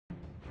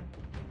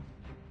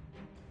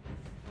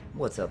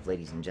What's up,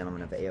 ladies and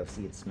gentlemen of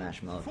AOC, it's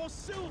Smashmode,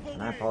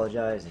 and I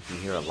apologize if you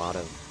hear a lot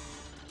of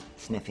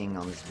sniffing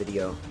on this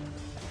video.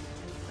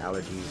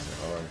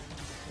 Allergies are,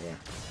 yeah,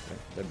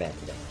 they're bad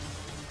today.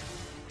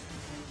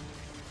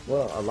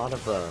 Well, a lot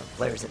of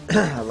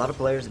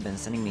players have been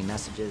sending me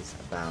messages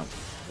about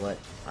what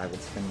I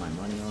would spend my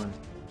money on,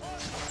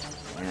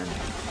 and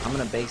I'm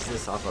gonna base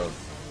this off of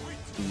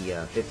the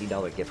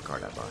 $50 gift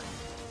card I bought,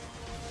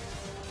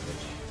 which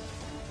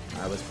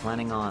I was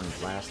planning on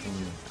lasting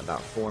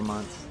about 4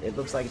 months. It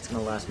looks like it's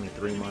gonna last me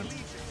 3 months,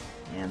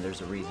 and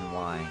there's a reason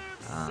why.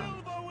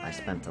 I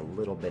spent a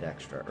little bit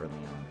extra early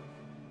on,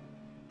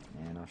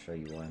 and I'll show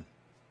you why.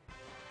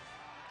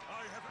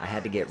 I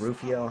had to get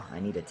Rufio. I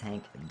need a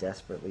tank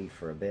desperately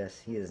for Abyss.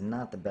 He is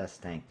not the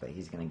best tank, but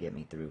he's going to get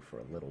me through for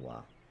a little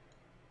while.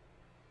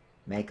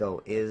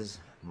 Mako is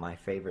my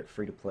favorite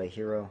free-to-play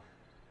hero,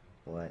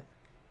 but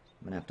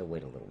I'm going to have to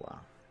wait a little while.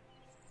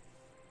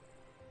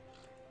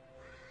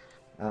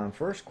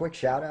 First, quick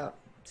shout-out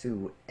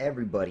to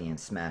everybody in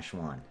Smash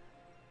 1.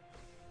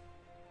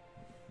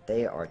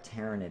 They are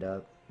tearing it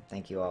up.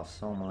 Thank you all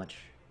so much.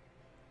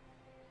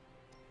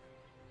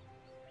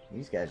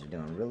 These guys are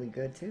doing really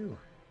good, too.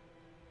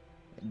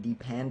 The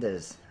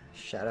Pandas.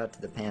 Shout out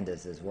to the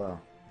Pandas as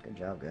well. Good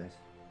job, guys.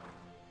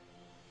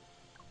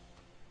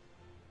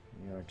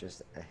 We are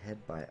just ahead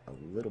by a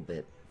little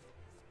bit.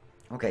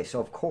 Okay,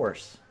 so of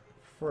course,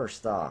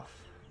 first off,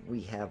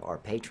 we have our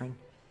patron.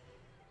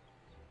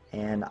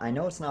 And I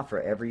know it's not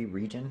for every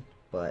region,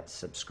 but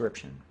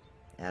subscription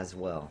as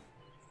well.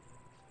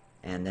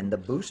 And then the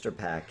booster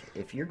pack,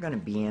 if you're going to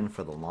be in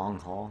for the long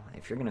haul,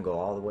 if you're going to go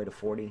all the way to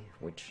 40,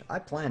 which I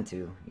plan to,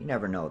 you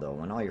never know though,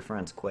 when all your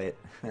friends quit,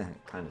 it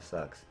kind of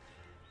sucks.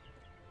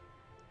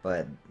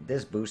 But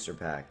this booster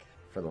pack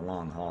for the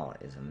long haul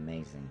is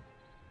amazing.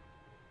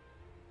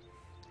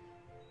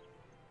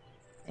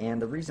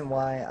 And the reason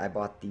why I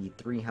bought the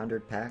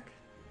 300 pack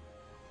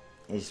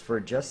is for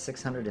just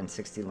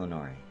 660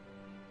 Lenore.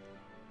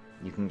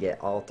 You can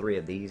get all 3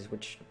 of these,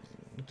 which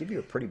give you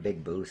a pretty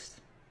big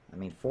boost. I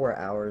mean, 4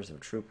 hours of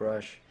Troop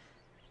Rush.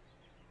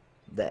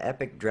 The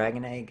Epic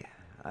Dragon Egg,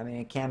 I mean,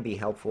 it can be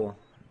helpful.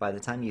 By the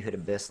time you hit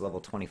Abyss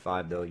level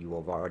 25, though, you will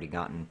have already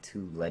gotten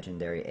 2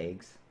 legendary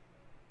eggs.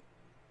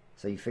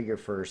 So you figure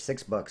for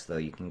 $6, though,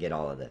 you can get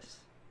all of this.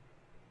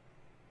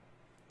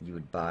 You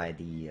would buy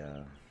the...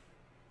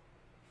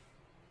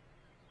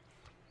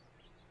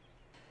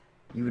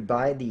 you would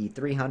buy the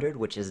 300,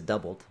 which is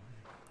doubled.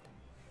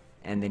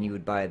 And then you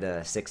would buy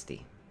the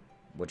 60,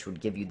 which would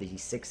give you the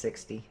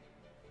 660.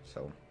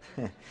 So,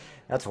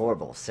 that's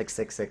horrible.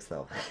 666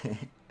 though.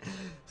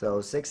 So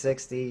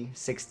 660,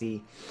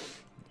 60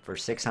 for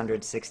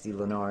 660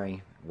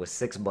 Lenore with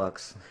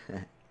 $6.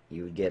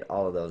 You would get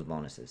all of those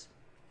bonuses.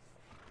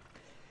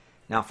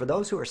 Now, for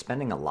those who are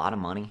spending a lot of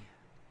money,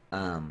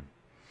 and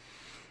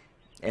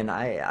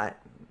let's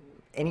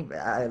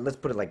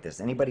put it like this: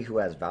 anybody who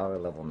has Valor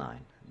level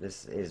 9,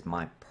 this is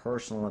my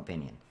personal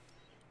opinion.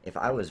 If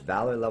I was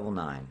Valor level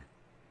 9,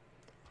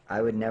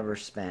 I would never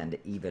spend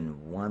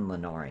even 1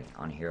 Lenore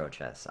on hero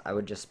chests. I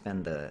would just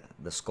spend the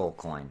skull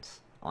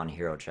coins on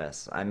hero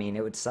chests. I mean,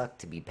 it would suck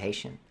to be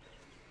patient,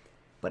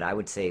 but I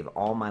would save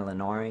all my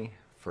Lenore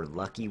for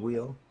Lucky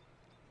Wheel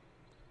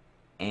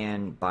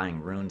and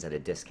buying runes at a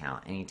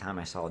discount. Anytime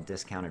I saw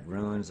discounted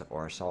runes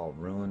or saw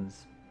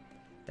runes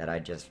that I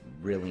just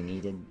really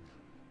needed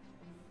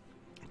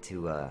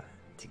to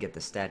get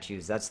the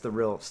statues, that's the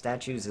real,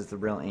 statues is the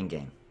real end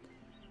game.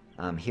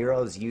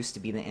 Heroes used to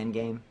be the end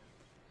game.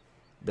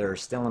 They're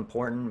still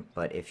important,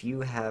 but if you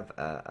have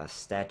a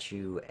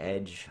statue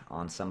edge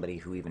on somebody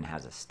who even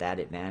has a stat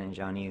advantage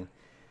on you,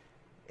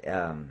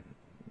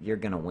 you're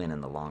going to win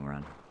in the long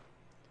run.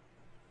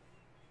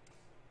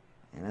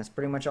 And that's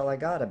pretty much all I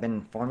got. I've been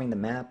farming the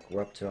map.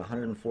 We're up to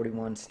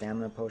 141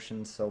 stamina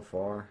potions so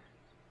far.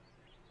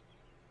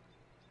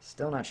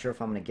 Still not sure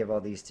if I'm going to give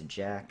all these to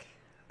Jack.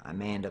 I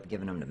may end up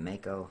giving them to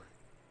Mako.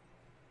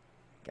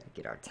 Got to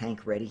get our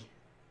tank ready.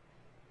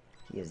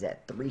 He is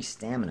at 3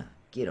 stamina.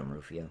 Get him,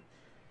 Rufio.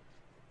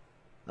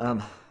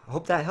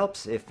 Hope that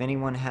helps. If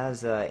anyone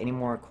has any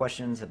more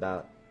questions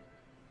about,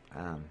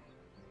 I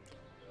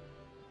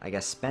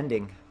guess,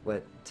 spending,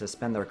 what to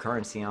spend their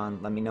currency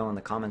on, let me know in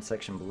the comment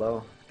section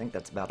below. I think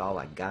that's about all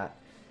I got.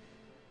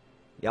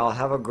 Y'all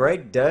have a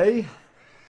great day.